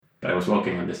I was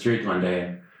walking on the street one day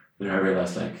and then I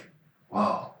realized like,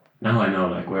 wow, now I know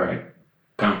like where I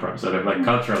come from, sort of like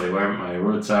culturally where my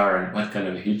roots are and what kind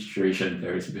of a huge tradition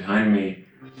there is behind me.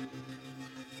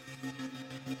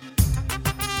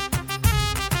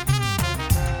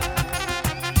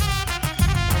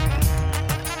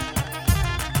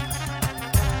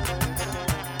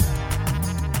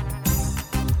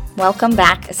 Welcome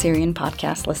back, Assyrian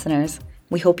podcast listeners.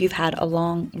 We hope you've had a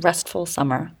long, restful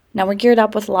summer. Now we're geared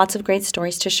up with lots of great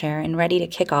stories to share and ready to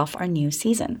kick off our new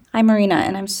season. I'm Marina,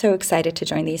 and I'm so excited to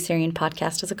join the Assyrian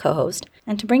podcast as a co-host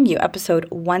and to bring you episode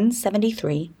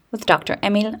 173 with Dr.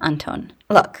 Emil Anton.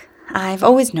 Look, I've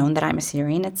always known that I'm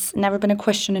Assyrian. It's never been a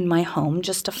question in my home,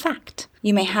 just a fact.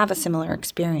 You may have a similar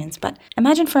experience, but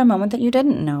imagine for a moment that you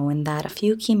didn't know and that a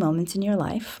few key moments in your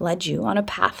life led you on a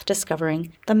path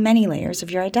discovering the many layers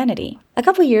of your identity. A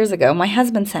couple years ago, my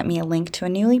husband sent me a link to a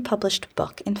newly published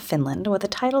book in Finland with a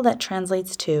title that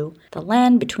translates to The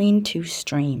Land Between Two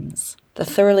Streams. The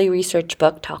thoroughly researched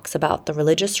book talks about the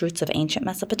religious roots of ancient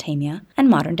Mesopotamia and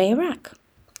modern-day Iraq.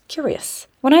 Curious.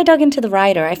 When I dug into the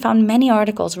writer, I found many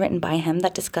articles written by him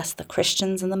that discuss the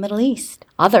Christians in the Middle East.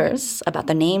 Others about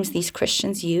the names these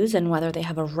Christians use and whether they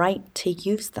have a right to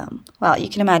use them. Well, you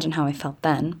can imagine how I felt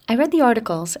then. I read the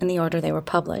articles in the order they were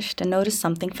published and noticed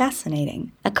something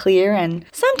fascinating. A clear and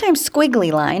sometimes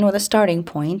squiggly line with a starting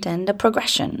point and a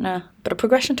progression. But a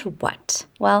progression to what?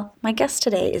 Well, my guest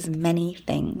today is many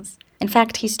things. In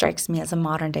fact, he strikes me as a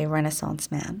modern-day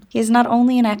Renaissance man. He is not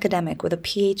only an academic with a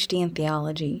PhD in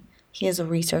theology, he is a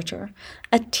researcher,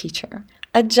 a teacher,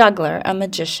 a juggler, a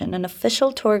magician, an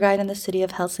official tour guide in the city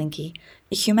of Helsinki,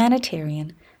 a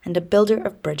humanitarian, and a builder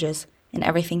of bridges in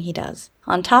everything he does.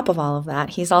 On top of all of that,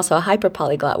 he's also a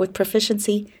hyper-polyglot with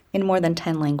proficiency in more than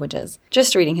 10 languages.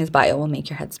 Just reading his bio will make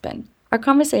your head spin. Our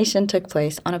conversation took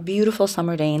place on a beautiful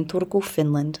summer day in Turku,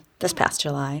 Finland, this past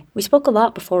July. We spoke a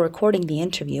lot before recording the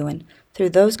interview, and through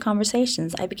those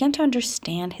conversations, I began to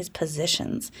understand his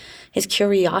positions, his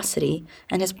curiosity,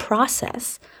 and his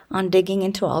process on digging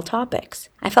into all topics.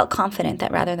 I felt confident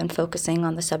that rather than focusing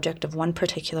on the subject of one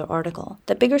particular article,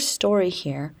 the bigger story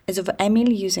here is of Emil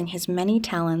using his many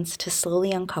talents to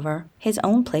slowly uncover his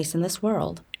own place in this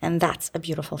world. And that's a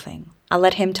beautiful thing. I'll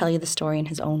let him tell you the story in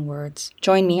his own words.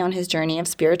 Join me on his journey of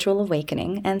spiritual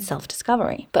awakening and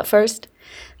self-discovery. But first,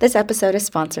 this episode is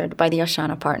sponsored by the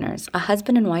Oshana Partners, a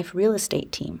husband and wife real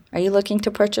estate team. Are you looking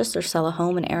to purchase or sell a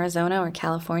home in Arizona or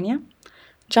California?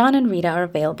 John and Rita are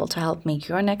available to help make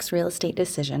your next real estate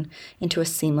decision into a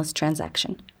seamless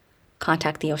transaction.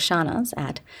 Contact the Oshanas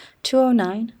at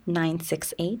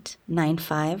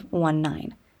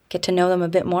 209-968-9519. Get to know them a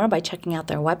bit more by checking out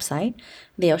their website,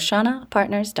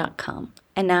 theoshanapartners.com.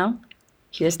 And now,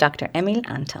 here's Dr. Emil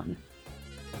Anton.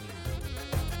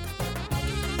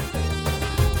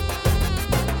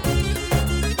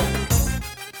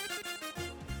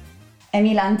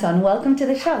 Emil Anton, welcome to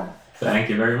the show. Thank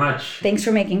you very much. Thanks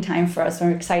for making time for us.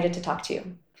 We're excited to talk to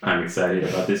you. I'm excited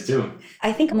about this too.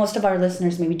 I think most of our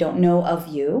listeners maybe don't know of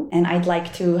you, and I'd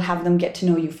like to have them get to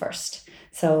know you first.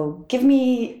 So give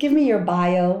me your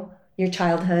bio, your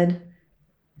childhood,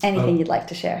 anything you'd like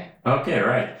to share. Okay,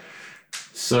 right.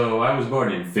 So I was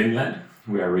born in Finland.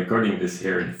 We are recording this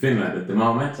here in Finland at the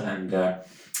moment, and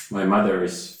my mother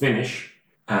is Finnish,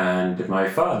 and my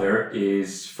father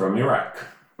is from Iraq.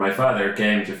 My father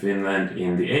came to Finland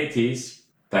in the 80s,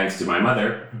 thanks to my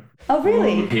mother. Oh,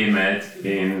 really? Whom he met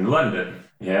in London.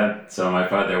 Yeah, so my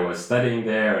father was studying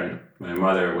there, and my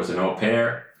mother was an au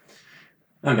pair.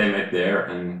 And they met there,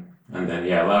 and then,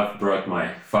 love brought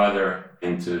my father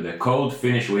into the cold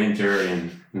Finnish winter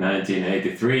in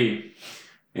 1983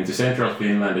 into central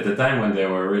Finland at a time when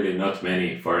there were really not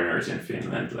many foreigners in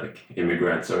Finland, like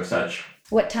immigrants or such.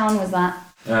 What town was that?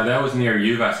 That was near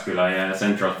Jyväskylä,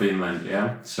 central Finland,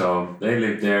 yeah. So they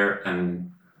lived there,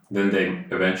 and then they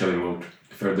eventually moved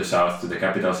further south to the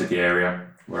capital city area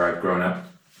where I've grown up.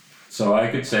 So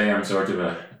I could say I'm sort of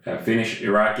a Finnish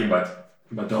Iraqi, but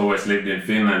always lived in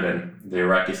Finland, and the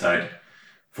Iraqi side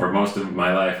for most of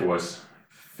my life was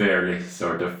fairly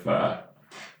sort of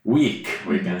weak,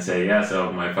 we can say. Yeah, so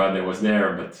my father was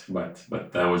there, but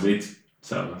that was it.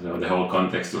 So the whole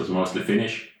context was mostly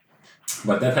Finnish.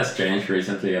 But that has changed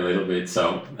recently a little bit.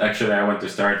 So actually I want to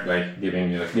start by giving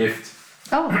you a gift.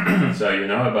 Oh. So you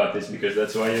know about this because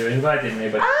that's why you invited me.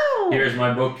 But here's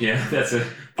my book. Yeah, that's a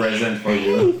present for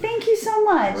you. Hey, thank you so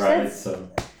much. Right,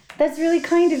 That's really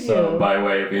kind of you. So by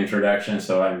way of introduction,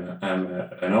 so I'm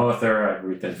an author. I've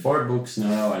written 4 books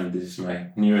now, and this is my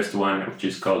newest one, which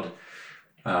is called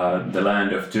The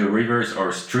Land of Two Rivers,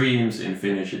 or Streams in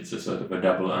Finnish. It's a sort of a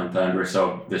double entendre.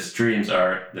 So the streams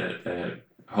are, the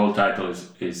whole title is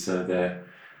the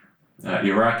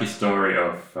Iraqi story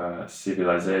of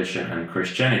civilization and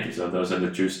Christianity. So those are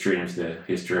the two streams: the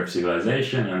history of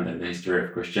civilization and then the history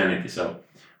of Christianity. So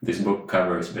this book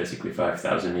covers basically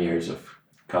 5,000 years of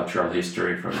cultural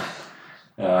history from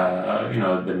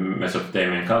the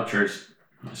Mesopotamian cultures,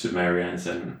 Sumerians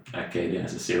and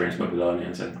Akkadians, Assyrians,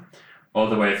 Babylonians, and all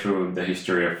the way through the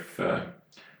history of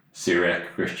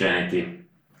Syriac Christianity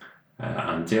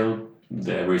until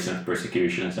the recent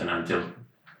persecutions and until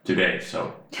today.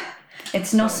 So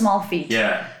it's no small feat.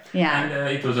 Yeah. Yeah. And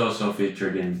it was also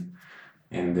featured in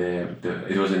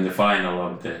it was in the final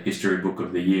of the history book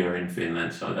of the year in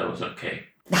Finland, so that was okay.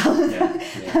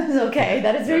 That was okay.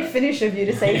 That is very Finnish of you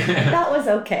to say that was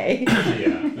okay.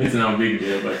 Yeah, it's no big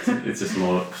deal, but it's a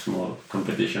small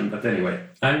competition. But anyway,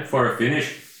 and for a Finnish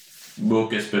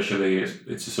book especially,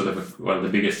 it's a sort of the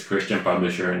biggest Christian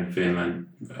publisher in Finland,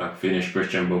 a Finnish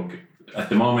Christian book. At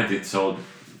the moment, it's sold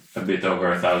a bit over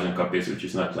 1,000 copies, which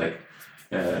is not like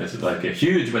it's like a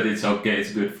huge, but it's okay.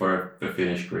 It's good for a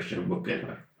Finnish Christian book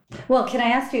anyway. Well, can I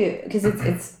ask you, because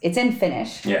it's in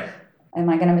Finnish? Yeah. Am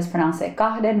I going to mispronounce it?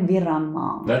 Kahden virran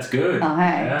maa. That's good. Oh,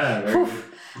 hey. Yeah, very good.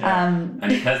 Yeah.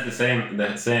 And it has the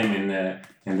same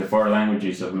in the four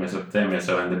languages of Mesopotamia.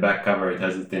 So in the back cover, it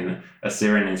has it in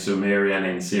Assyrian, in Sumerian,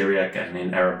 in Syriac, and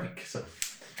in Arabic. So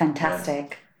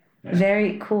fantastic. Yeah.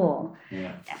 Very cool.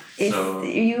 Yeah. Are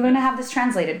you going to have this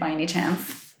translated by any chance?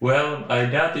 Well, I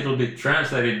doubt it'll be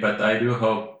translated, but I do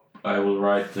hope I will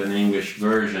write an English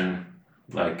version,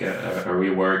 like a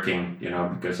reworking,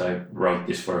 because I wrote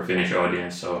this for a Finnish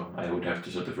audience, so I would have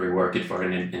to sort of rework it for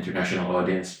an international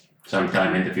audience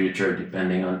sometime in the future,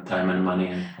 depending on time and money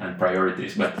and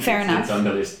priorities. But Fair enough. It's on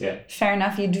the list, yeah. Fair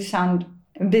enough. You do sound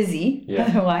busy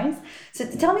otherwise. So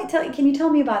can you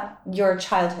tell me about your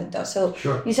childhood though? So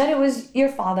sure. You said it was your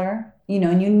father,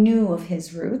 and you knew of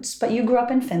his roots, but you grew up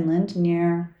in Finland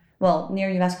near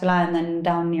Jyväskylä and then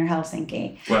down near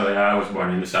Helsinki. Well, I was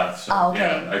born in the south, so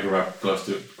I grew up close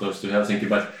to Helsinki.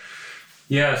 But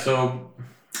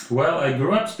I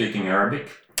grew up speaking Arabic.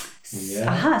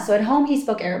 Yeah. So at home he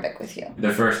spoke Arabic with you.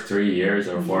 The first 3 years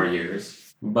or 4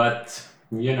 years. But,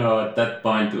 at that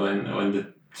point when the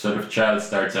sort of child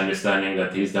starts understanding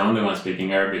that he's the only one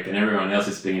speaking Arabic and everyone else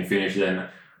is speaking Finnish, then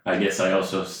I guess I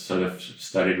also sort of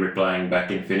started replying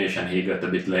back in Finnish, and he got a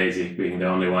bit lazy being the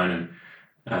only one.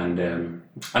 And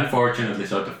unfortunately,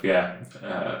 sort of,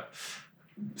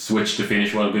 switched to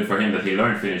Finnish. Well, good for him that he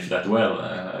learned Finnish that well.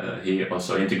 He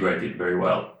also integrated very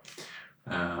well.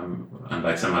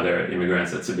 Unlike some other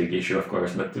immigrants, that's a big issue, of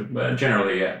course. But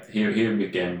generally, he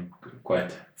became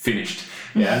quite finished.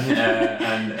 Yeah,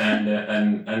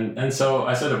 and so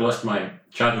I sort of lost my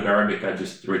childhood Arabic. I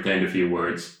just retained a few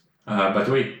words, but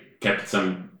we kept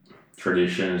some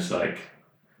traditions, like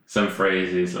some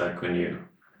phrases, like when you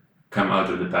come out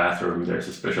of the bathroom, there's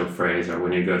a special phrase, or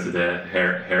when you go to the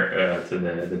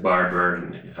the barber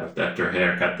and after a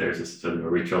haircut, there's a sort of a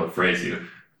ritual phrase. You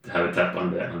have a tap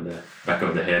on the back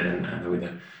of the head and with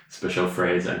a special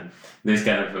phrase, and these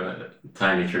kind of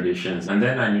tiny traditions. And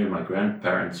then I knew my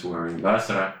grandparents were in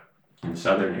Basra, in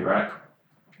southern Iraq.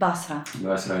 Basra,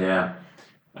 yeah.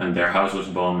 And their house was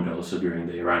bombed also during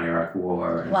the Iran-Iraq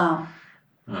war. Wow.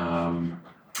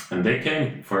 And they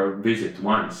came for a visit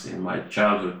once in my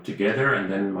childhood together,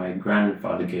 and then my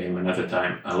grandfather came another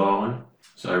time alone.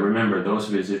 So I remember those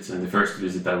visits, and the first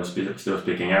visit I was still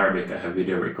speaking Arabic. I have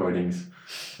video recordings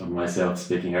of myself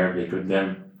speaking Arabic with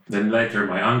them. Then later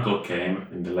my uncle came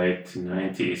in the late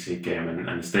 90s. He came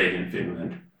and stayed in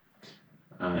Finland.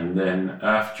 And then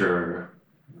after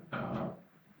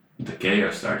the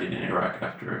chaos started in Iraq,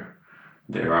 after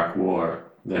the Iraq war,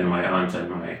 then my aunt and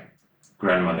my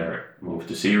grandmother moved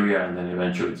to Syria and then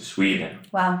eventually to Sweden.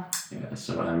 Wow.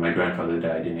 Yeah, and my grandfather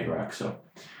died in Iraq,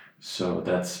 so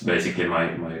that's basically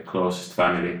my closest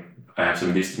family. I have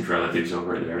some distant relatives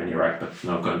over there in Iraq, but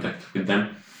no contact with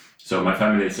them. So my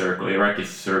family circle, Iraqi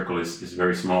circle, is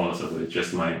very small. So it's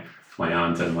just my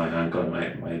aunt and my uncle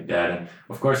and my dad. And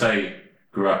of course, I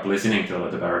grew up listening to a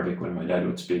lot of Arabic when my dad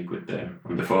would speak with them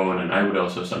on the phone, and I would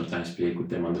also sometimes speak with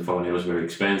them on the phone. It was very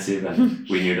expensive, and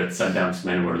we knew that Saddam's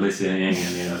men were listening,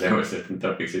 and there were certain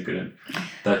topics you couldn't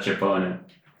touch upon.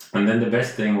 And then the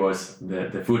best thing was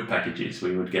the food packages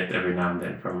we would get every now and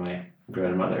then from my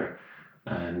grandmother,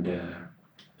 and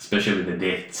especially the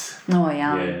dates. Oh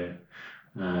yeah.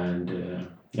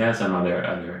 Yeah, and some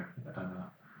other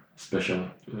special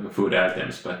food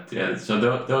items, but so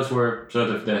those were sort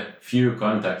of the few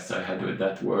contacts I had with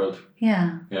that world.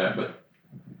 Yeah. Yeah,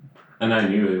 and I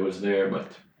knew it was there,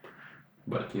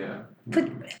 but yeah. But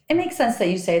it makes sense that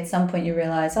you say at some point you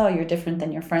realize, oh, you're different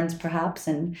than your friends, perhaps,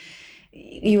 and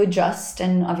you adjust,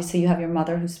 and obviously you have your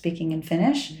mother who's speaking in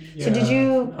Finnish. Yeah. So did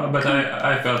you? No, but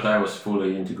I felt I was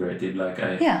fully integrated. Like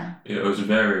it was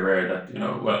very rare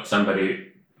that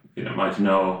somebody might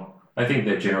know. I think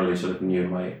they generally sort of knew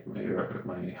my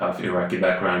half Iraqi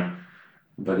background,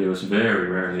 but it was very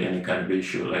rarely any kind of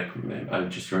issue. Like I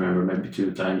just remember maybe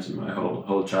 2 times in my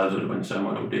whole childhood when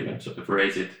someone would even sort of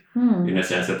raise it in a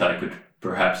sense that I could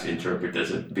perhaps interpret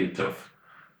as a bit of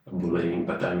bullying,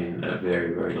 but I mean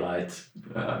very, very light.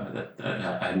 That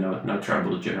I had no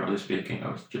trouble, generally speaking. I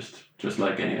was just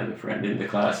like any other friend in the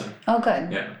class. And,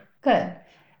 good. Yeah. Good.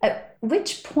 At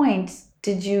which point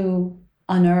did you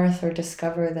unearth or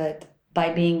discover that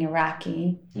by being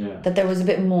Iraqi, that there was a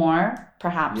bit more,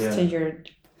 perhaps, to your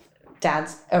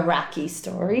dad's Iraqi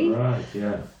story? Right.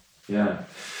 Yeah.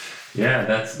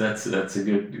 That's a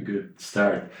good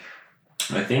start.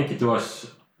 I think it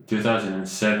was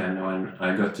 2007 when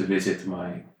I got to visit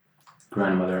my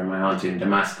grandmother and my auntie in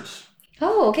Damascus.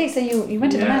 Oh, okay. So you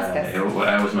went to Damascus.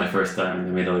 That was my first time in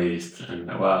the Middle East, and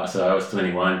wow! So I was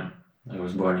 21. I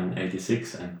was born in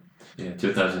 '86, and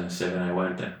 2007 I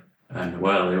went, and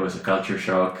well, it was a culture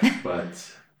shock,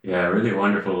 but really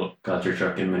wonderful culture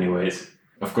shock in many ways.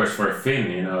 Of course, for a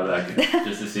Finn, like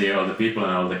just to see all the people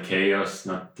and all the chaos,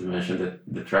 not to mention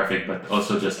the traffic, but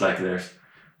also just like there's.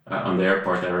 On the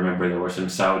airport, I remember there were some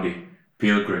Saudi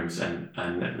pilgrims and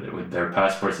with their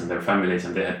passports and their families,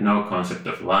 and they had no concept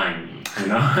of line. They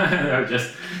were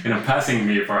just passing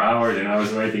me for hours, and I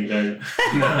was waiting there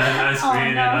and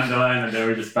screen and on the line, and they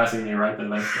were just passing me right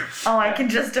and left. Oh, I can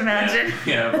just imagine.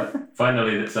 Yeah, but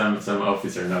finally some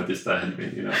officer noticed I had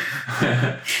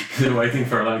been waiting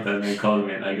for a long time and called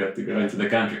me, and I got to go into the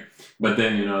country. But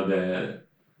then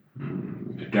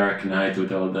the dark night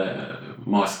with all the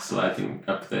mosques lighting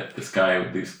up the sky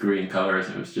with these green colors.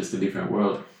 It was just a different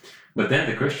world. But then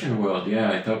the Christian world,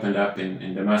 it opened up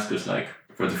in Damascus. Like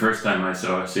for the first time I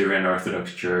saw a Syrian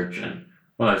Orthodox church, and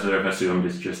well, I sort of assumed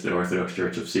it's just the Orthodox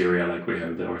Church of Syria, like we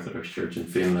have the Orthodox Church in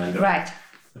Finland. Right.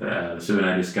 Soon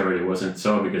I discovered it wasn't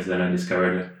so, because then I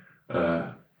discovered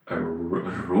a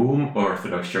Rome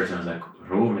Orthodox Church, and I was like,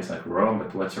 Rome is like Rome,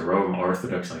 but what's a Rome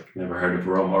Orthodox? Like, never heard of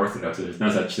Rome Orthodox. There's no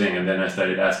such thing. And then I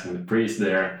started asking the priest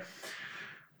there,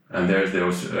 and there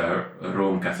was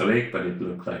Rome Catholic, but it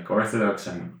looked like Orthodox.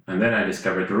 And then I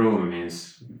discovered Rome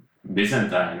means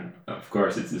Byzantine. Of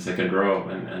course, it's the second Rome,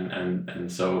 and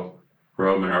so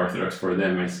Roman Orthodox for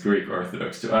them is Greek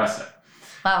Orthodox to us.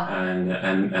 Wow.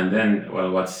 And then,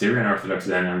 well, what's Syrian Orthodox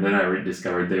then? And then I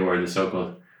discovered they were the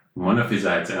so-called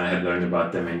Monophysites, and I had learned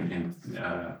about them in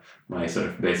my sort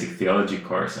of basic theology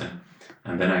course,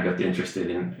 and then I got interested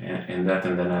in that,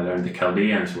 and then I learned the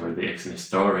Chaldeans were the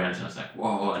ex-Nestorians, and I was like,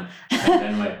 whoa, and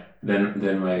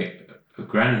then my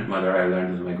grandmother, I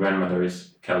learned that my grandmother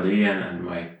is Chaldean, and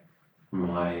my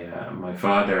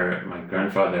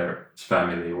grandfather's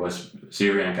family was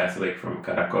Syrian Catholic from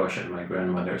Karakosh, and my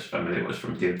grandmother's family was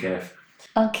from Tilkev.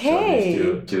 Okay.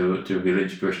 So these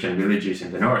two Christian villages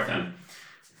in the north,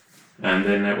 and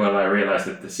then, I realized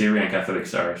that the Syrian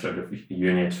Catholics are sort of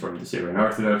units from the Syrian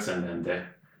Orthodox, and then the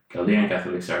Chaldean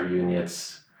Catholics are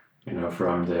units,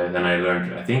 from then I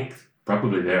learned, I think,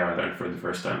 probably there I learned for the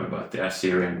first time about the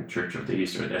Assyrian Church of the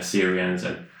East, or the Assyrians,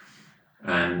 and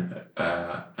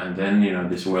then,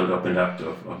 this world opened up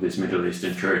of these Middle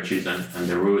Eastern churches and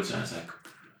the roots, and I was like,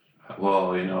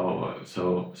 whoa,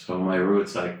 so my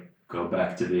roots, like, go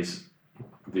back to these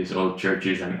old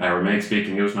churches, and Aramaic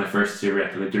speaking. It was my first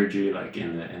Syriac liturgy, like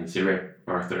in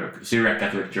Syriac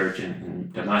Catholic Church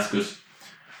in Damascus.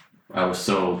 I was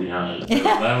sold, I was in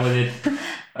love with it.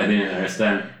 I didn't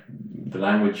understand the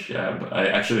language, but I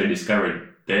actually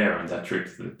discovered there on that trip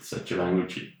that such a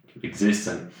language exists.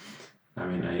 And I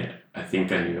mean, I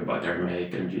think I knew about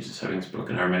Aramaic and Jesus having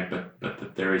spoken Aramaic, but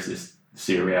that there is this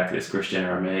Syriac, this Christian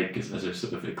Aramaic, as a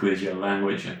sort of ecclesial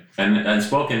language, and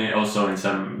spoken also in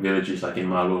some villages, like in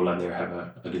Malula, they have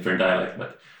a different dialect,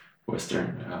 but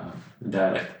Western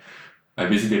dialect. I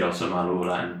visited also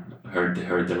Malula and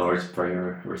heard the Lord's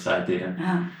Prayer recited,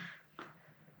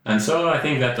 and so I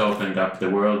think that opened up the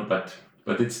world, but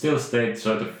it still stayed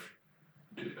sort of.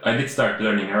 I did start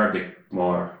learning Arabic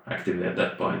more actively at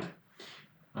that point,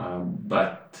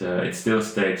 but it still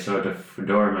stayed sort of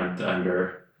dormant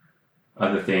under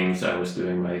other things. I was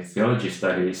doing my theology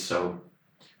studies, so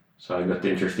I got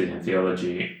interested in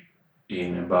theology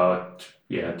in about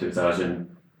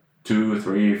 2002,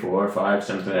 3, 4, 5,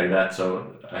 something like that.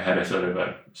 So I had a sort of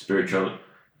a spiritual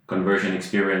conversion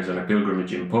experience on a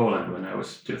pilgrimage in Poland when I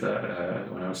was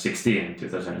 16 in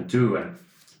 2002, and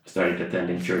started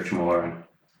attending church more.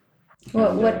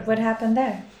 What happened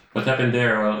there? what happened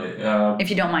there? Well, if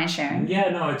you don't mind sharing. Yeah,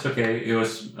 no, it's okay. I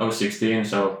was 16,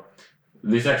 so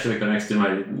this actually connects to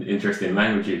my interest in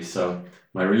languages. So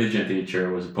my religion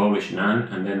teacher was a Polish nun,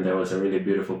 and then there was a really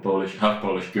beautiful half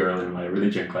Polish girl in my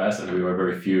religion class, and we were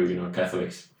very few,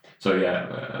 Catholics. So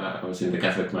yeah, I was in the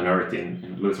Catholic minority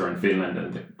in Lutheran Finland,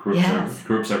 and the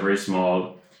groups are very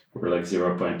small. We were like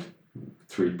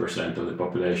 0.3% of the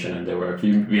population, and there were a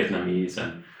few Vietnamese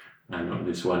and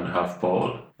this one half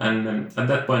Pole. And at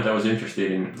that point, I was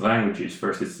interested in languages.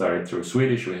 First, it started through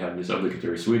Swedish. We have this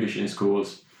obligatory Swedish in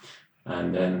schools,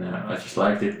 and then I just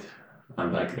liked it,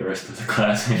 unlike the rest of the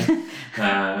class.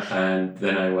 And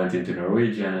then I went into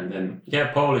Norwegian, and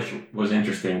then Polish was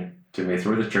interesting to me.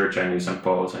 Through the church, I knew some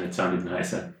Poles, and it sounded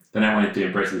nice. And then I wanted to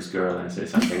impress this girl and say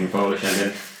something in Polish, and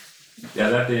then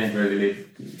that didn't really lead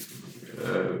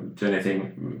to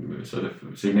anything sort of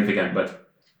significant, but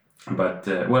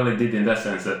well, it did in that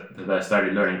sense that I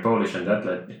started learning Polish, and that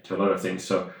led to a lot of things.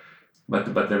 So,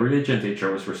 but the religion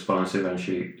teacher was responsive, and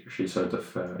she sort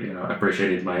of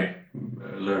appreciated my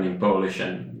learning Polish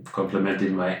and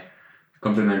complimented my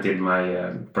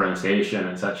pronunciation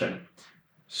and such. And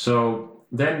so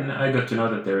then I got to know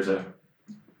that there's a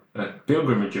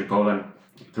pilgrimage in Poland.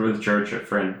 Through the church, a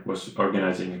friend was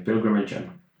organizing a pilgrimage and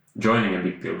joining a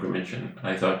big pilgrimage, and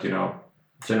I thought,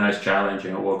 it's a nice challenge,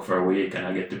 walk for a week and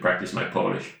I get to practice my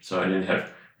Polish. So I didn't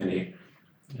have any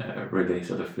really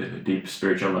sort of deep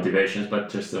spiritual motivations, but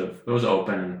just it was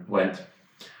open and went.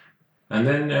 And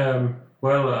then,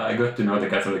 I got to know the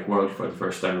Catholic world for the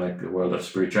first time, like the world of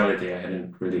spirituality. I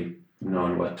hadn't really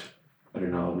known what,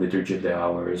 Liturgy of the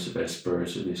Hours,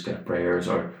 Vespers, or these kind of prayers,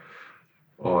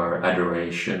 or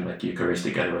adoration, like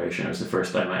Eucharistic adoration. It was the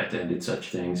first time I attended such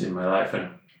things in my life, and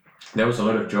there was a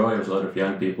lot of joy. There was a lot of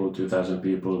young people, 2,000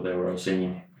 people. They were all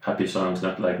singing happy songs,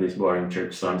 not like these boring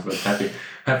church songs, but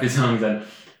happy songs and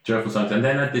joyful songs. And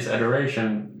then at this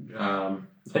adoration,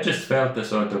 I just felt a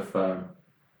sort of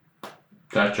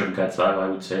touch of God's love, I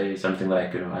would say, something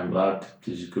like, I'm loved,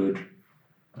 this is good.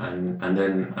 And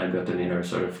then I got an inner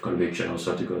sort of conviction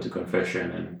also to go to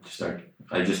confession and start.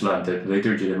 I just loved it. The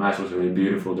liturgy, the Mass was really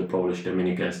beautiful. The Polish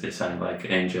Dominicans, they sang like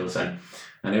angels, and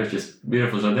it was just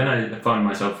beautiful. So then I found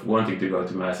myself wanting to go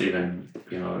to Mass even,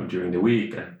 during the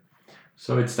week. And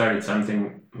so it started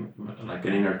something like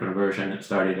an inner conversion. It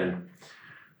started, and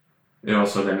it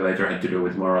also then later had to do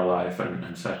with moral life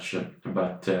and such.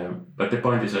 But the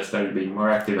point is I started being more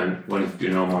active and wanted to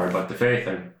know more about the faith.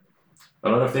 And a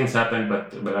lot of things happened,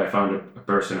 but I found a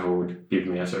person who would give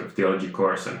me a sort of theology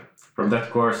course. And from that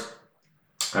course,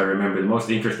 I remember the most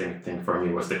interesting thing for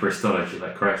me was the Christology,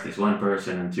 like Christ is one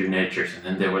person and two natures, and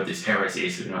then there were these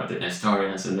heresies, the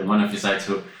Nestorians and the Monophysites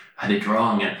who had it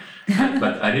wrong,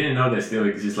 but I didn't know they still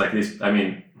exist like this. I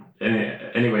mean,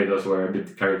 anyway, those were a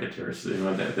bit caricatures,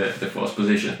 the false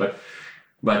positions,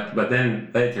 but then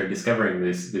later discovering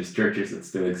these churches that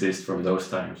still exist from those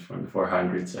times, from the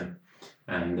 400s,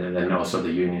 and then also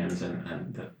the unions,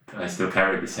 and that I still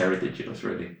carry this heritage. It was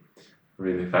really,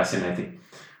 really fascinating.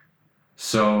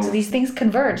 So these things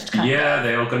converged.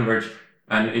 They all converged,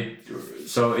 and it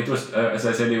was as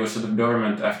I said, it was sort of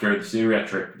dormant after the Syria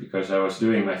trip, because I was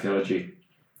doing my theology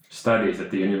studies at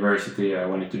the university. I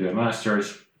wanted to do a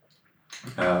master's.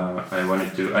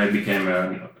 I became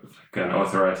an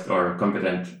authorized or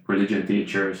competent religion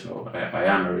teacher. So I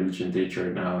am a religion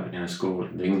teacher now in a school,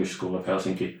 the English School of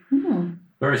Helsinki. Mm.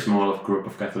 Very small group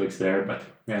of Catholics there, but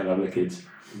lovely kids.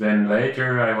 Then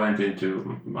later I went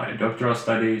into my doctoral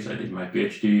studies. I did my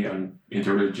PhD on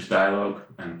interreligious dialogue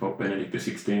and Pope Benedict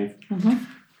XVI. Mm-hmm.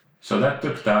 So that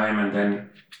took time, and then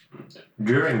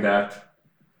during that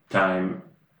time,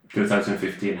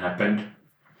 2015 happened.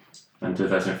 And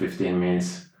 2015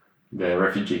 means the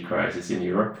refugee crisis in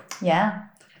Europe. Yeah.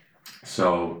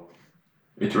 So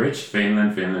it reached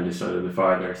Finland. Finland is sort of the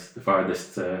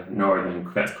farthest northern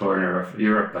corner of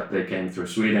Europe, but they came through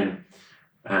Sweden.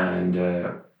 And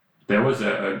there was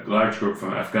a large group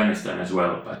from Afghanistan as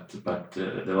well, but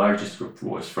the largest group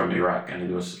was from Iraq, and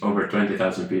it was over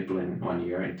 20,000 people in 1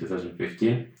 year in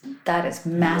 2015. That is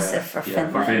massive for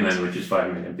Finland. For Finland, which is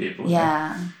 5 million people.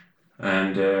 Yeah.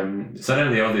 And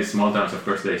suddenly all these small towns, of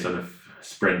course, they sort of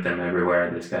spread them everywhere.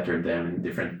 They scattered them in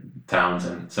different towns,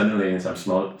 and suddenly in some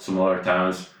smaller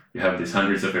towns, you have these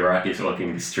hundreds of Iraqis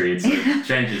walking the streets. It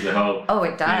changes the whole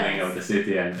feeling of the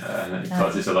city, and it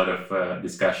causes a lot of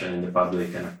discussion in the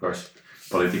public, and of course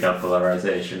political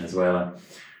polarization as well.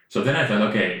 So then I thought,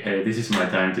 okay, hey, this is my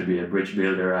time to be a bridge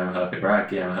builder. I'm half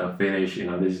Iraqi, I'm half Finnish.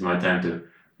 This is my time to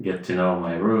get to know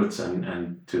my roots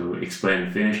and to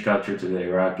explain Finnish culture to the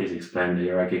Iraqis, explain the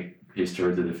Iraqi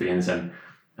history to the Finns, and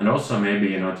also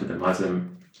maybe to the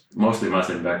mostly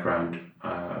Muslim background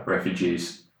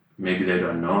refugees, maybe they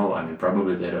don't know, I mean,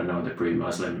 probably they don't know the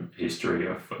pre-Muslim history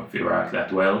of Iraq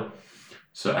that well.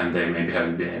 So, and they maybe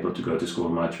haven't been able to go to school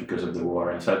much because of the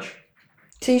war and such.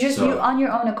 So you on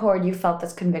your own accord, you felt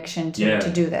this conviction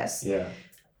to do this. Yeah.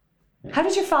 How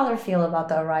did your father feel about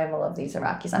the arrival of these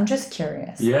Iraqis? I'm just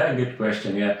curious. Yeah, good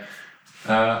question. Yeah.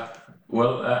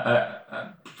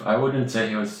 I wouldn't say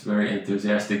he was very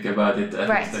enthusiastic about it. At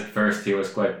least at first he was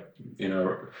quite,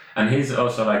 and he's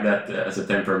also like that as a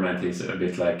temperament. He's a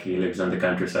bit like, he lives on the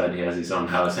countryside, he has his own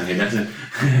house, and he doesn't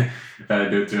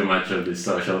do too much of these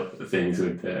social things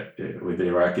with the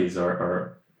Iraqis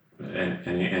or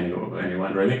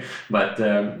anyone really. But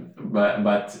then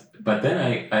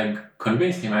I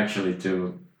convinced him actually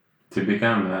to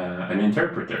become an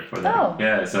interpreter for them. Oh.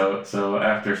 Yeah, so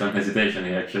after some hesitation,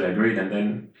 he actually agreed, and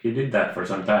then he did that for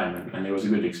some time, and it was a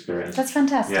good experience. That's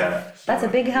fantastic. Yeah, so, that's a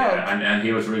big help. Yeah, and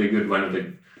he was really good,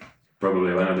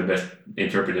 probably one of the best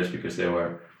interpreters, because there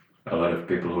were a lot of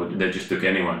people they just took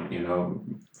anyone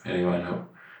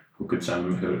who could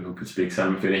speak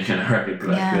some Finnish and Arabic,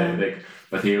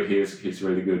 but he's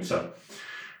really good.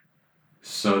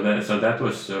 So that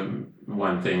was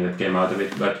one thing that came out of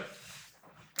it,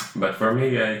 but for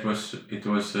me, it was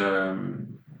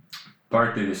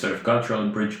partly this sort of cultural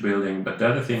bridge building, but the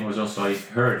other thing was also, I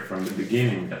heard from the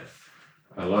beginning that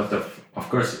a lot of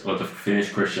Finnish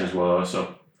Christians were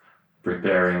also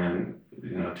preparing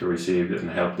and to receive and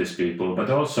help these people, but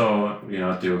also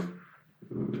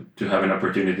to have an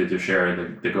opportunity to share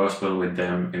the gospel with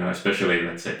them. Especially,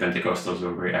 let's say, Pentecostals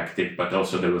were very active, but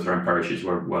also the Lutheran parishes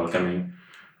were welcoming.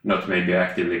 Not maybe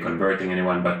actively converting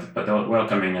anyone, but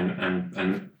welcoming,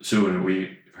 and soon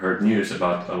we heard news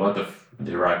about a lot of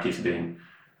the Iraqis being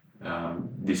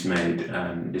dismayed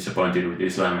and disappointed with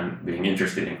Islam and being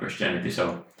interested in Christianity.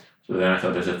 So then I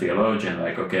thought, as a theologian,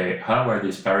 like, okay, how are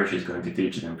these parishes going to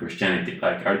teach them Christianity?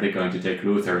 Like, are they going to take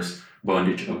Luther's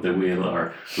Bondage of the Will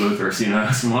or Luther's,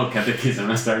 small catechism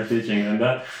and start teaching them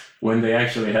that, when they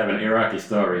actually have an Iraqi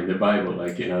story in the Bible?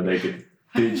 Like, they could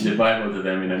teach the Bible to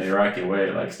them in an Iraqi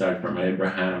way, like start from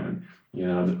Abraham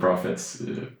and the prophets,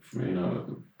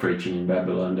 preaching in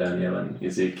Babylon, Daniel and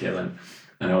Ezekiel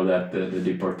and all that, the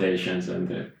deportations and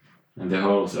the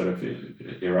whole sort of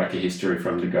Iraqi history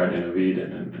from the Garden of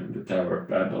Eden and the Tower of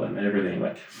Babel and everything,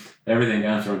 like everything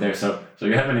comes from there. So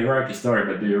you have an Iraqi story,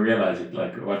 but do you realize it?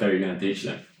 Like, what are you going to teach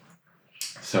them?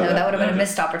 So that would have been a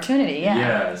missed opportunity. Yeah.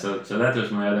 Yeah. So that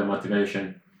was my other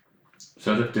motivation,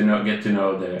 sort of to get to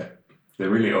know the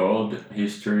really old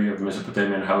history of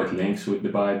Mesopotamia and how it links with the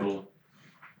Bible.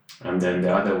 And then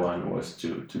the other one was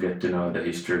to get to know the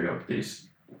history of these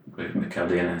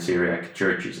Chaldean and Syriac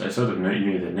churches. I sort of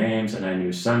knew the names, and I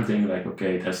knew something like,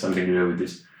 okay, it has something to do with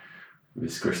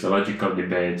this Christological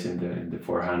debates in the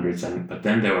 400s, but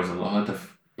then there was a lot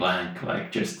of blank,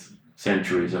 like just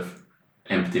centuries of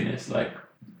emptiness, like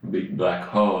big black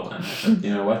hole. And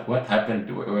I thought, what happened?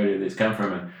 Where did this come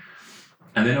from?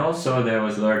 And then also there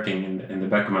was lurking in the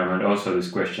back of my mind also this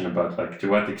question about, like, to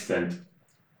what extent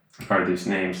are these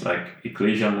names like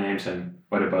ecclesial names, and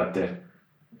what about the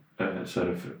sort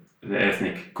of the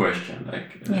ethnic question?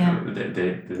 Like,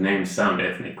 the names sound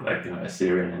ethnic, like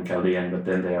Assyrian and Chaldean, but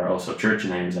then they are also church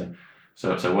names, and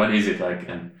so what is it like,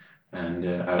 and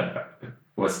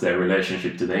what's their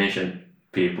relationship to the ancient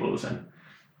peoples, and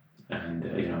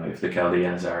if the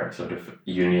Chaldeans are sort of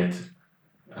unit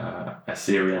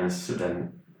Assyrians,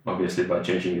 then obviously by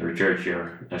changing your church,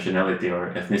 your nationality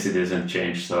or ethnicity doesn't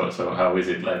change. So how is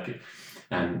it like?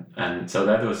 And so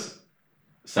that was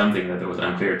something that was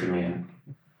unclear to me, and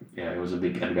it was a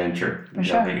big adventure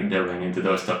delving into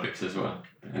those topics as well,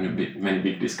 and many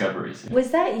big discoveries.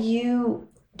 Was that you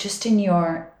just in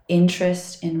your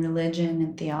interest in religion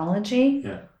and theology?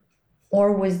 Yeah.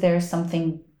 Or was there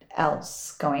something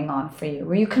else going on for you?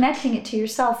 Were you connecting it to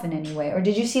yourself in any way, or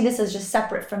did you see this as just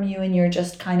separate from you and you're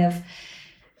just kind of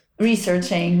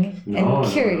researching and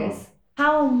curious? No.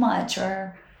 How much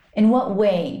or in what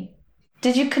way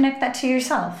did you connect that to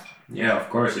yourself? Yeah, of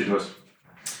course it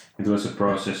was a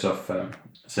process of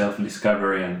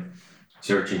self-discovery and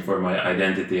searching for my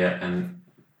identity, and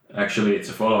actually it's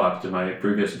a follow-up to my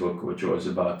previous book, which was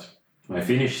about my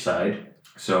Finnish side.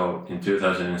 So in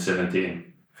 2017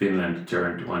 Finland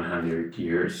turned 100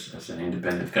 years as an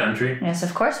independent country. Yes,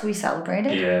 of course, we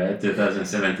celebrated. Yeah,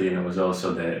 2017 was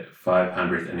also the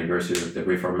 500th anniversary of the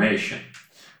Reformation.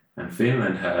 And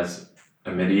Finland has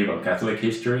a medieval Catholic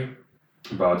history,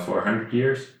 about 400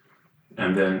 years.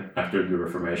 And then after the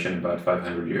Reformation, about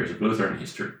 500 years of Lutheran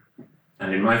history.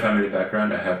 And in my family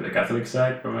background, I have the Catholic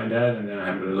side from my dad, and then I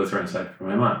have the Lutheran side from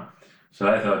my mom. So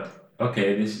I thought,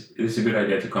 okay, this is a good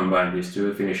idea to combine these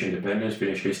two, Finnish independence,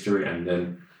 Finnish history, and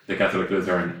then the Catholic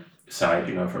Lutheran side,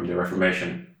 from the Reformation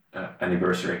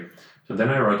anniversary. So then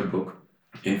I wrote a book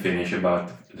in Finnish about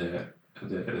the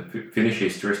Finnish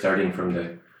history, starting from the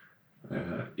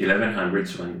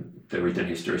 1100s, when the written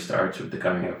history starts with the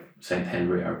coming of Saint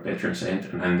Henry, our patron saint,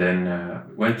 and then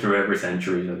went through every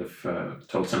century, sort of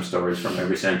told some stories from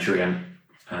every century,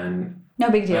 and no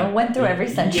big deal. Went through every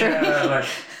century. Yeah,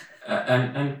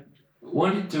 and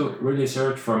wanted to really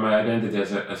search for my identity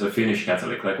as a Finnish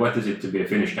Catholic. Like, what is it to be a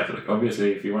Finnish Catholic? Obviously,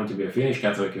 if you want to be a Finnish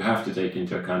Catholic, you have to take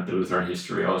into account the Lutheran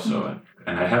history also,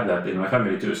 and I have that in my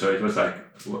family too. So it was like,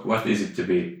 what is it to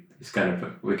be? It's kind of,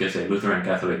 we can say, Lutheran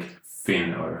Catholic Finn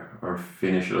or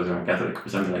Finnish Lutheran Catholic or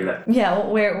something like that. Yeah,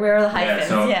 where are the hyphens?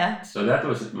 So that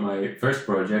was my first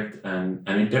project,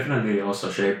 and it definitely also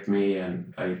shaped me. And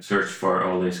I searched for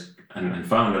all this and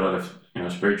found a lot of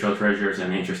spiritual treasures and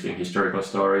interesting historical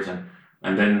stories,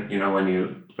 and then when you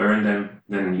learn them,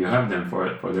 then you have them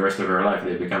for the rest of your life.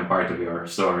 They become part of your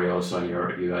story also, and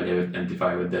you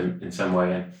identify with them in some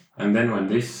way. And then when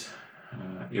this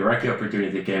Iraqi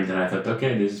opportunity came, then I thought,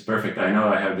 okay, this is perfect. I know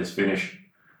I have this Finnish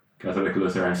Catholic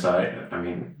Lutheran side,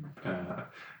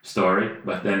 story,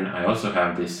 but then I also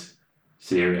have this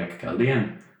Syriac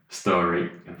Chaldean story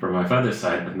from my father's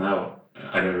side, but now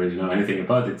I don't really know anything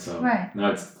about it, so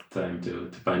now it's time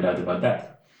to find out about that.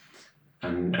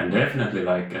 And definitely,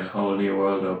 like, a whole new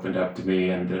world opened up to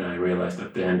me, and then I realized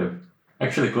at the end of,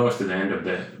 actually close to the end of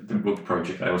the book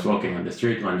project, I was walking on the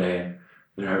street one day, and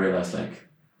then I realized, like,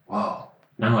 wow,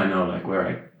 now I know, like, where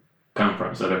I come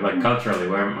from, sort of like culturally,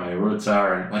 where my roots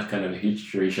are and what kind of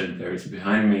history there is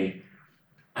behind me,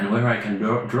 and where I can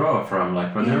draw from,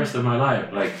 like, for the rest of my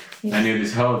life. Like, I knew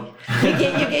this whole... you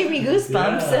gave me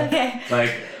goosebumps. Yeah. Okay.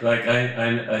 Like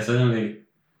I suddenly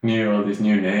knew all these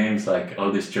new names, like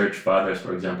all these church fathers,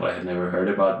 for example, I had never heard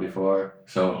about before.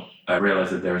 So I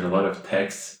realized that there's a lot of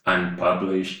texts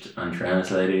unpublished,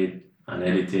 untranslated,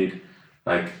 unedited.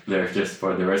 Like, there's just,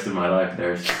 for the rest of my life,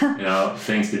 there's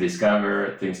things to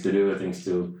discover, things to do, things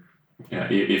to,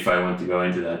 if I want to go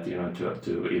into that,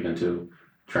 to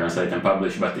translate and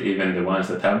publish, but even the ones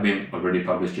that have been already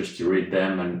published, just to read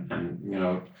them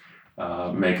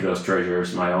and make those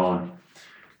treasures my own,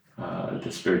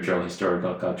 the spiritual,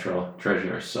 historical, cultural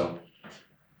treasures. So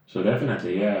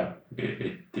definitely, yeah,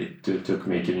 it took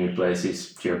me to new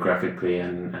places geographically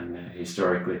and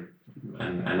historically.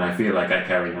 And I feel like I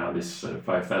carry now this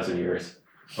 5,000 years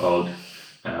old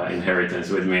inheritance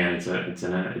with me, and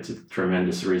it's a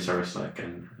tremendous resource, like,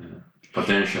 and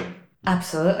potential.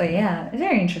 Absolutely, yeah,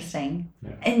 very interesting.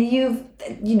 Yeah. And you've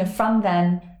from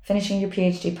then finishing your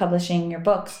PhD, publishing your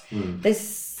books,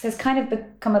 this has kind of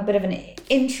become a bit of an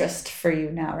interest for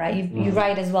you now, right? You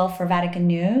write as well for Vatican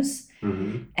News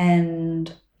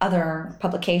and other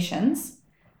publications.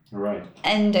 Right.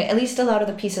 And at least a lot of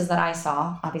the pieces that I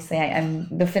saw, obviously I'm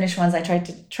the Finnish ones I tried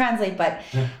to translate, but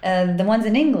the ones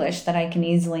in English that I can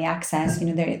easily access,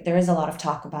 there is a lot of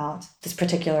talk about this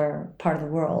particular part of the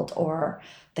world, or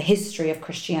the history of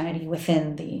Christianity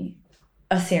within the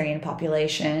Assyrian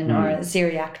population, or the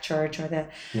Syriac Church, or the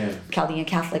Chaldean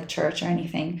Catholic Church, or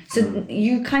anything. So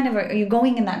you kind of are you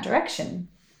going in that direction?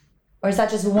 Or is that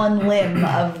just one limb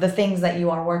of the things that you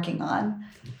are working on?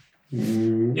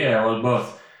 Yeah, well,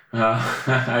 both.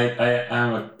 I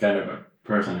am a kind of a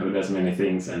person who does many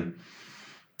things, and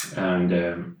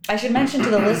I should mention to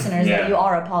the listeners that you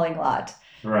are a polyglot.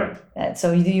 Right.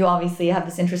 So you obviously have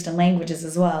this interest in languages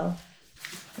as well.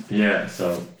 Yeah,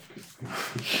 so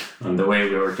on the way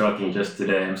we were talking just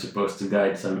today, I'm supposed to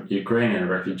guide some Ukrainian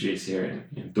refugees here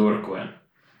in Turku,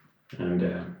 and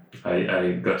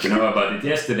I got to know about it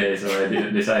yesterday, so I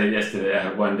decided yesterday I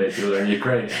have one day to learn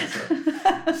Ukrainian,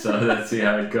 so let's see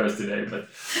how it goes today.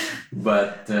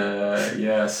 But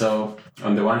yeah, so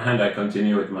on the one hand, I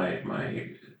continue with my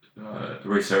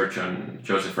research on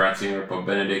Joseph Ratzinger, Pope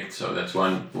Benedict, so that's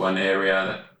one area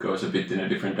that goes a bit in a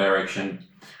different direction.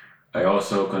 I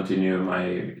also continue my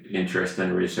interest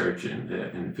and research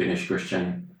in Finnish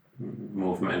Christian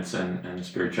movements and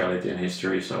spirituality and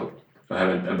history, so I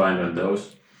haven't abandoned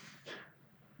those.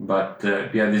 But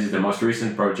this is the most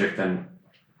recent project, and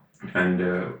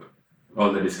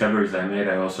all the discoveries I made,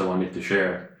 I also wanted to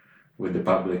share with the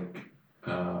public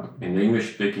in the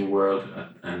English-speaking world.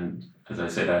 And as I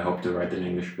said, I hope to write an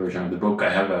English version of the book. I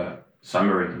have a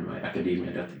summary in my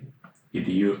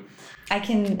academia.edu. I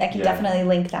can definitely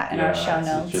link that in our show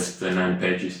notes. It's just 9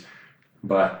 pages.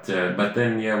 But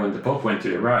then, when the Pope went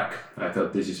to Iraq, I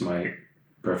thought this is my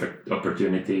perfect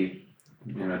opportunity,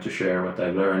 to share what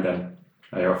I've learned. And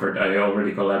I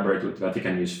already collaborate with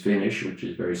Vatican News Finnish, which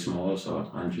is very small,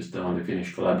 so I'm just the only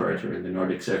Finnish collaborator in the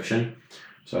Nordic section.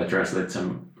 So I translate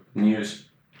some news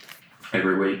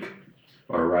every week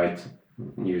or write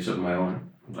news of my own,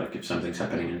 like if something's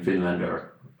happening in Finland.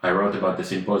 Or I wrote about the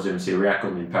Symposium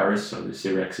Syriacum in Paris, so the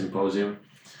Syriac Symposium.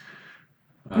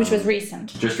 Which was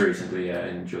recent. Just recently, yeah,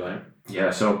 in July.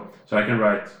 Yeah, so I can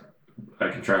write, I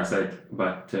can translate,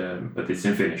 but it's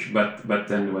in Finnish. But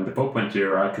then when the Pope went to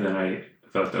Iraq, then I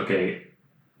thought, okay,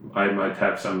 I might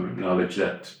have some knowledge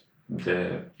that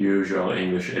the usual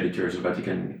English editors of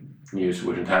Vatican News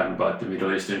wouldn't have about the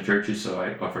Middle Eastern churches, so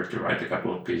I offered to write a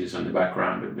couple of pieces on the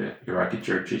background of the Iraqi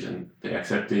churches, and they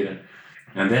accepted.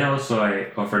 And then also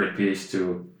I offered a piece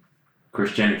to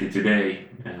Christianity Today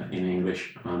in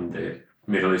English on the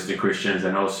Middle Eastern Christians,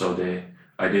 and also the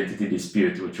identity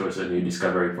dispute, which was a new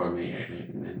discovery for me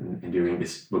in during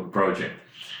this book project.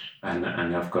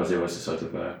 And of course, it was a sort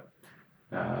of a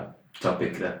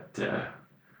topic that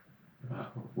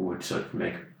would sort of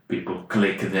make people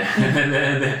click the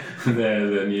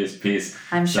news piece.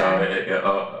 I'm sure.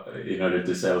 So in order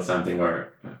to sell something,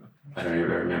 or I don't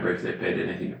even remember if they paid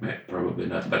anything, probably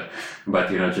not. But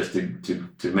just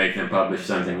to make them publish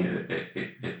something,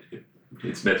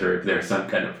 it's better if there's some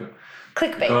kind of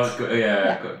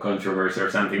clickbait. Controversy or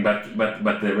something. But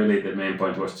the main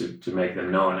point was to make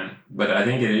them known. But I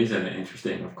think it is an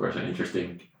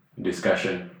interesting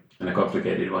discussion and a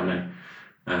complicated one,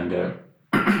 and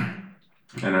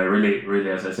I really,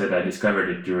 as I said, I discovered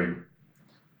it during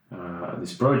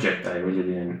this project. I really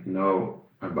didn't know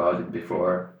about it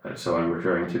before, so I'm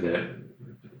referring to the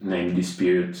name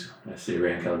dispute,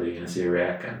 Syrian, Chaldean,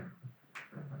 Syriac,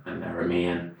 and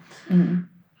Aramean,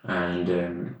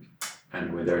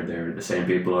 and whether they're the same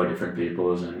people or different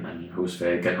peoples, and who's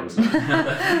fake and who's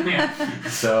not.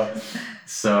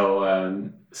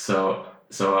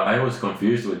 So I was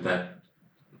confused with that,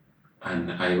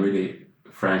 and I really,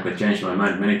 frankly, changed my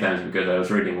mind many times, because I was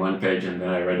reading one page and then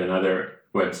I read another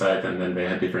website and then they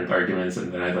had different arguments,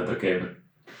 and then I thought, okay, but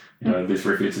this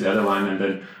refutes the other one, and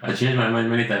then I changed my mind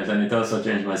many times, and it also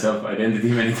changed my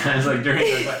self-identity many times, like during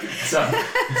the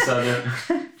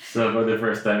so for the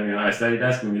first time, I started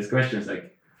asking these questions,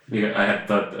 like I had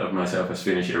thought of myself as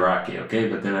Finnish Iraqi, okay,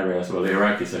 but then I realized, well,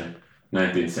 Iraq is a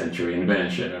 19th century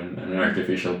invention and an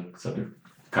artificial sort of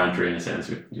country in a sense,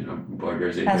 with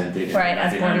borders invented in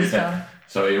 1900.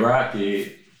 So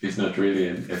Iraqi is not really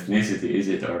an ethnicity, is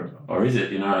it, or is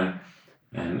it?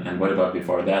 And what about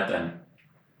before that? And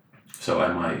so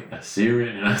am I a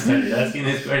Syrian? And I started asking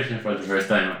this question for the first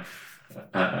time: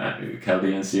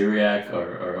 Chaldean, Syriac,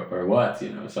 or what?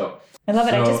 So I love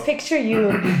it. I just picture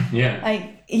you. Yeah.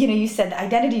 You said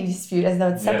identity dispute as though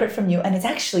it's separate from you, and it's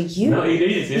actually you. No, it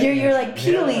is. Yeah. You're like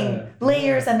peeling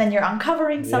layers, and then you're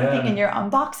uncovering something, and you're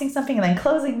unboxing something, and then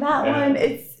closing that one.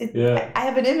 I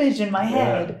have an image in my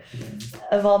head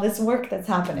of all this work that's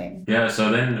happening. Yeah. So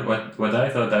then, what I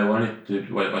thought I wanted to,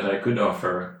 what I could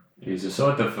offer is a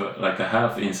sort of like a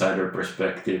half insider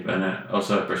perspective, and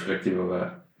also a perspective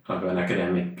of an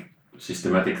academic,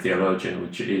 systematic theologian,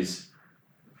 which is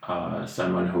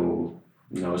someone who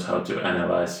knows how to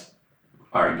analyze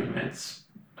arguments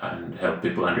and help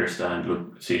people understand,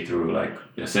 see through like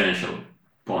essential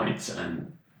points,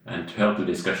 and to help the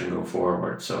discussion go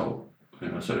forward. So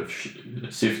sort of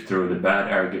sift through the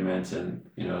bad arguments and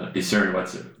discern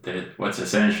what's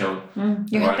essential.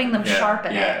 You're helping them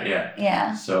sharpen it.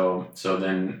 Yeah. So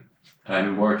then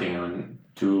I'm working on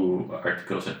 2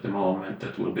 articles at the moment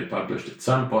that will be published at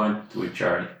some point, which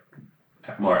are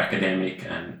more academic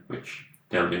and which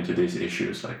delve into these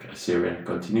issues like Assyrian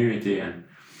continuity and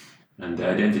the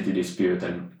identity dispute,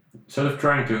 and sort of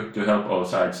trying to help all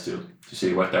sides to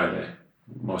see what are the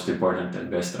most important and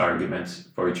best arguments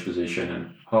for each position,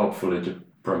 and hopefully to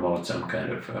promote some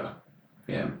kind of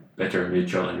better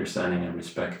mutual understanding and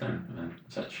respect and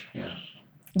such. Yeah.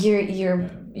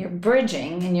 You're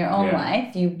bridging in your own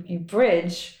life. You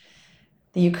bridge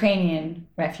the Ukrainian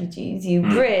refugees. You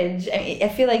bridge. I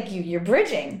feel like you're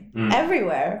bridging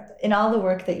everywhere in all the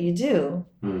work that you do.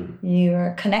 You're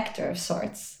a connector of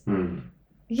sorts.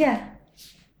 Yeah,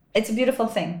 it's a beautiful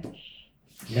thing.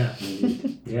 Yeah.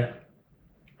 Yeah.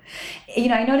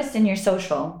 I noticed in your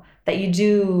social that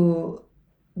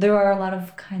there are a lot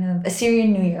of kind of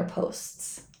Assyrian New Year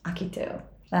posts, Akitu,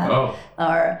 Yeah,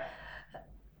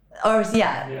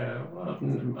 well,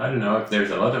 I don't know if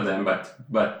there's a lot of them,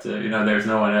 but there's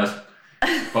no one else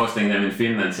posting them in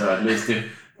Finland, so at least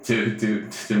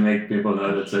to make people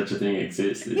know that such a thing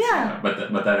exists.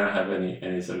 But I don't have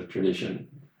any sort of tradition.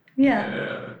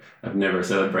 Yeah. I've never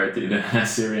celebrated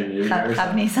Assyrian New Year.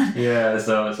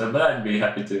 But I'd be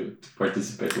happy to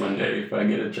participate one day if I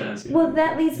get a chance. Well,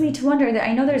 that leads me to wonder that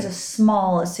I know there's a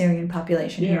small Assyrian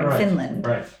population here in Finland.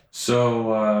 Right.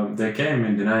 So they came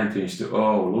in the 19th to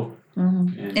Oulu,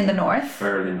 In the north?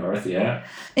 Fairly north, yeah.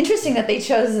 Interesting that they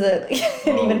chose an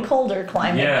even colder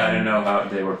climate. Yeah, I don't know how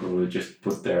they were probably just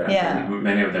put there. And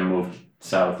many of them moved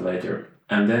south later.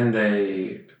 And then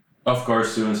they, of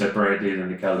course, soon separated,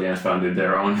 and the Chaldeans founded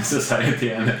their own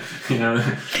society. And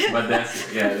but that's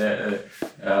the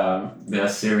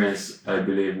Assyrians, I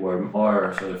believe, were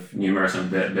more sort of numerous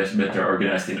and better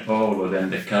organized in Oulu. Then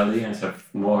the Chaldeans have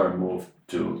more moved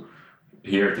to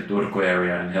here to Turku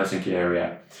area and Helsinki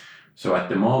area. So at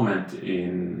the moment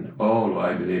in Oulu,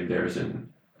 I believe there's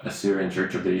an Assyrian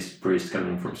Church of the East priest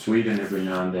coming from Sweden every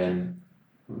now and then,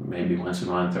 maybe once a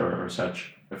month or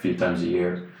such, a few times a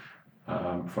year,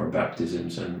 for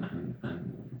baptisms and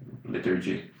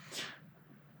liturgy.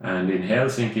 And in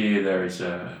Helsinki, there is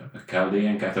a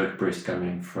Chaldean Catholic priest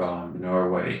coming from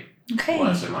Norway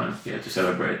once a month to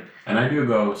celebrate. And I do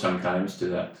go sometimes to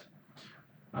that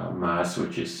Mass,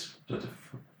 which is sort of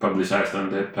publicized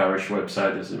on the parish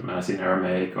website as a Mass in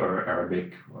Aramaic or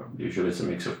Arabic, or usually it's a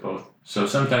mix of both. So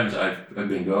sometimes I've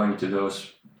been going to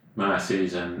those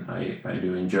Masses and I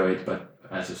do enjoy it, but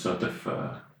as a sort of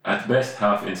at best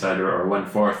half insider or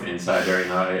 1/4 insider,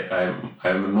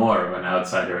 I'm more of an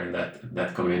outsider in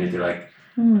that community. Like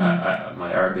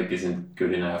my Arabic isn't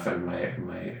good enough, and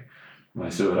my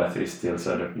Surat is still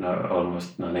sort of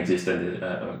almost non-existent.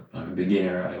 I'm a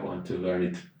beginner. I want to learn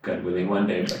it, God willing, one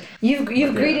day. But you've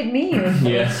greeted me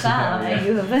with Sam.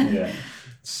 You have. Yeah.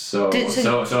 So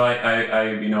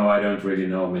I don't really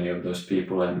know many of those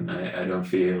people, and I don't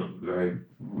feel very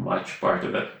much part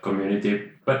of that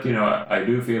community. But I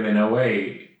do feel in a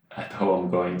way at home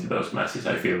going to those Masses.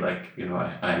 I feel like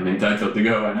I'm entitled to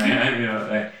go, and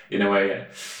I in a way.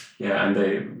 Yeah, and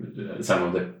some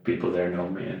of the people there know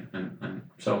me, and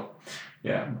so,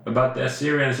 yeah. About the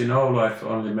Assyrians in Oulu, I've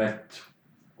only met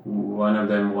one of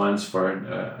them once for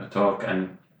a talk,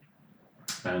 and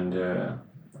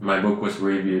my book was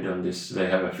reviewed on this. They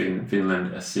have a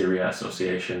Finland Assyria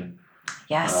Association.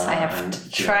 Yes, I have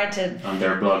tried to. On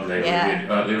their blog, they reviewed.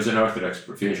 There was an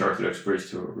Finnish Orthodox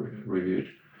priest who reviewed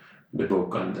the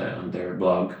book on their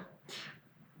blog.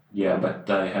 Yeah, but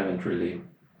I haven't really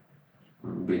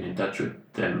been in touch with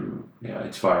them. Yeah,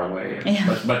 it's far away. Yeah.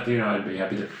 But I'd be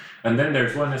happy to. And then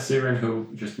there's one Assyrian who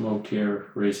just moved here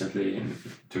recently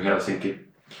to Helsinki,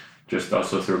 just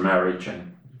also through marriage,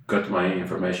 and got my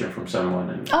information from someone.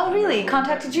 And oh, really?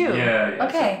 Contacted you? Yeah.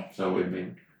 Okay. So we've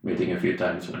been meeting a few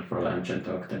times, went for lunch and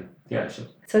talked, and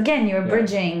So again, you were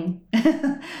bridging.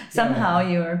 Somehow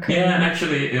you were. Creating... Yeah, and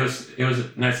actually it was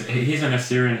nice. He's an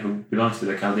Assyrian who belongs to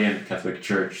the Chaldean Catholic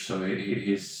Church, so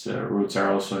his roots are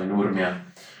also in Urmia,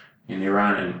 in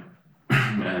Iran,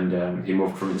 and he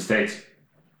moved from the States.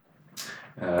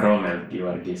 Romel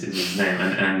Georgis is his name,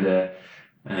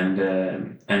 and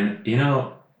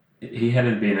he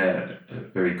hadn't been a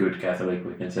very good Catholic,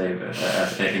 we can say,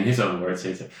 in his own words.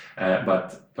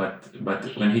 But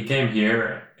when he came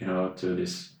here, to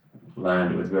this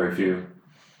land with very few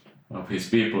of his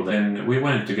people, then we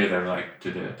went together, like to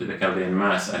the Chaldean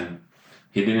Mass, and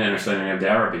he didn't understand any of the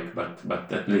Arabic,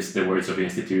 but at least the words of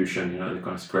institution, the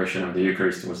consecration of the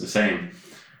Eucharist was the same.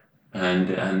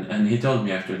 And he told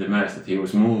me after the Mass that he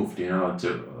was moved,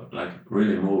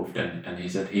 really moved, and he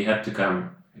said he had to come.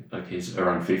 Like he's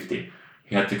around 50,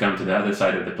 he had to come to the other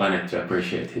side of the planet to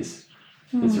appreciate his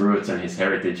roots and his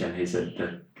heritage. And he said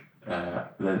that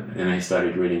then he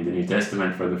started reading the New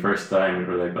Testament for the first time,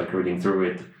 like reading through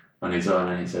it on his own.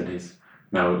 And he said he's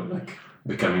now like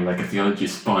becoming like a theology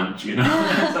sponge,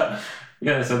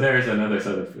 So there's another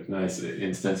sort of nice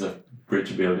instance of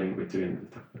bridge building between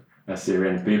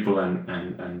Assyrian people and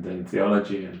then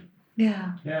theology and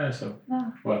So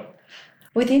well.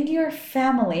 Within your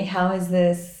family, how has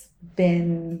this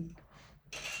been,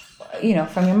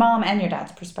 from your mom and your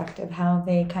dad's perspective, how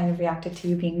they kind of reacted to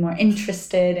you being more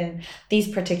interested in these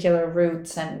particular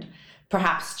roots and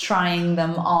perhaps trying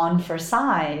them on for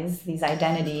size, these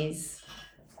identities?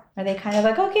 Are they kind of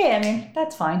like, okay,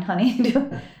 that's fine, honey,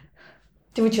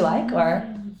 do what you like, or?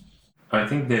 I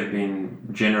think they've been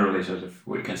generally sort of,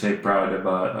 we can say, proud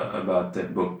about the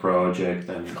book project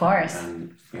and, of course,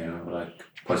 and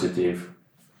positive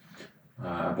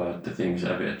about the things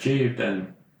I've achieved,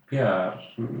 and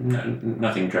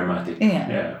nothing dramatic.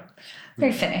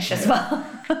 Very Finnish as well.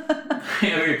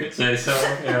 Yeah, you could say so.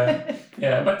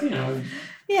 But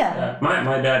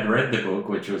my dad read the book,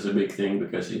 which was a big thing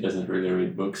because he doesn't really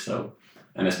read books,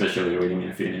 and especially reading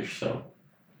in Finnish, so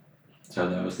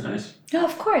that was nice. No,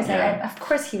 of course. Of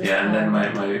course he was. Yeah, and then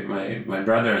my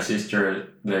brother and sister,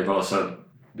 they've also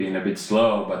been a bit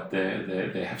slow, but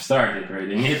they have started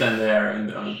reading it, and they are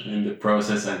in the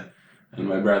process, And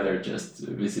my brother just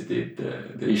visited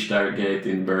the Ishtar Gate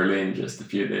in Berlin just a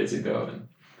few days ago, and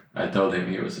I told him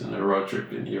he was on a road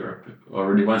trip in Europe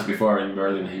already once before in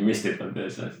Berlin. He missed it, but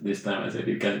this time I said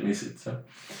you can't miss it. So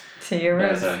you're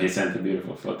right. So he sent a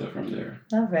beautiful photo from there.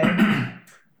 Oh, right.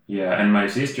 Yeah, and my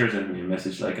sister sent me a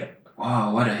message like,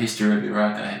 wow, what a history of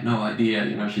Iraq. I had no idea.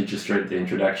 She just read the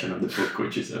introduction of the book,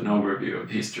 which is an overview of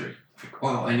history. Like,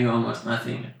 wow, I knew almost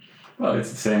nothing. Well,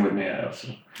 it's the same with me. I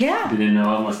also didn't know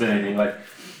almost anything. Like,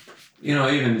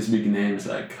 even these big names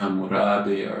like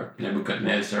Hammurabi or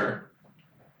Nebuchadnezzar,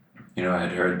 I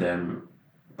had heard them,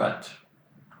 but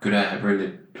could I have really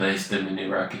placed them in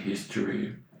Iraqi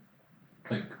history?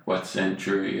 Like what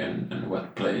century and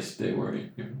what place they were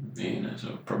in, and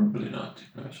so probably not.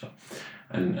 So,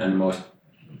 and most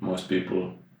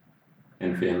people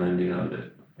in Finland,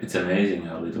 that it's amazing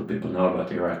how little people know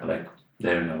about Iraq. Like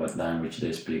they don't know what language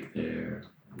they speak there.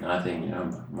 Nothing.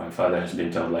 My father has been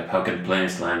told like, how can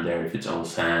planes land there if it's all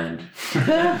sand?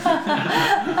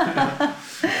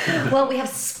 Well, we have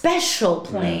special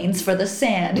planes for the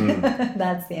sand.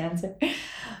 That's the answer.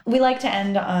 We like to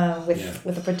end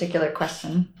with a particular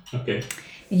question. Okay.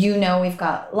 We've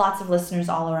got lots of listeners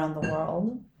all around the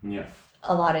world. Yeah.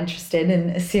 A lot interested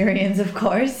in Assyrians, of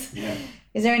course. Yeah.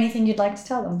 Is there anything you'd like to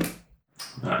tell them?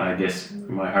 I guess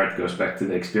my heart goes back to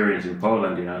the experience in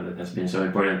Poland, that has been so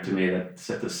important to me, that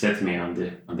set me on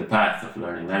the path of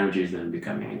learning languages and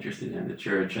becoming interested in the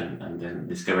church and then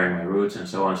discovering my roots and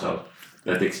so on. So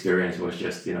that experience was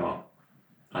just,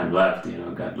 I'm loved,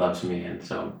 God loves me. And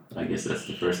so I guess that's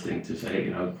the first thing to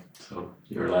say, so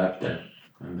you're loved,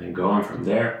 and then go on from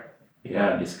there.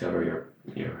 Yeah, discover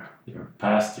your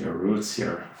past, your roots,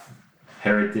 your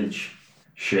heritage,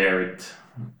 share it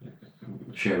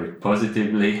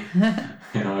positively.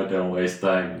 Don't waste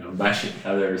time, bashing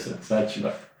others and such,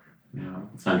 but,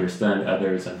 understand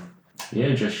others and,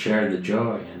 just share the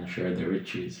joy and share the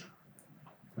riches.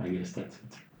 I guess that's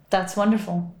it. That's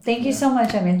wonderful. Thank you so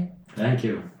much, Emil. Thank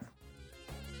you.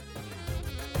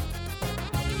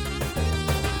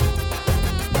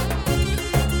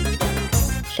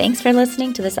 Thanks for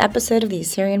listening to this episode of the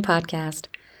Assyrian Podcast.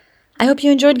 I hope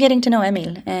you enjoyed getting to know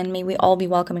Emil, and may we all be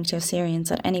welcoming to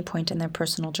Assyrians at any point in their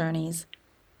personal journeys.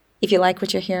 If you like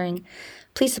what you're hearing,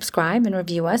 please subscribe and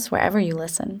review us wherever you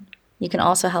listen. You can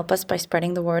also help us by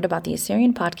spreading the word about the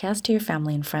Assyrian Podcast to your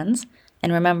family and friends.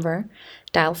 And remember,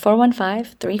 dial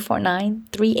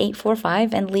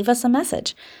 415-349-3845 and leave us a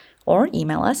message. Or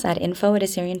email us at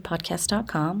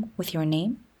info@assyrianpodcast.com with your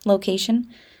name, location,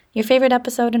 your favorite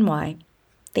episode, and why.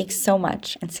 Thanks so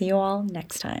much, and see you all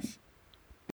next time.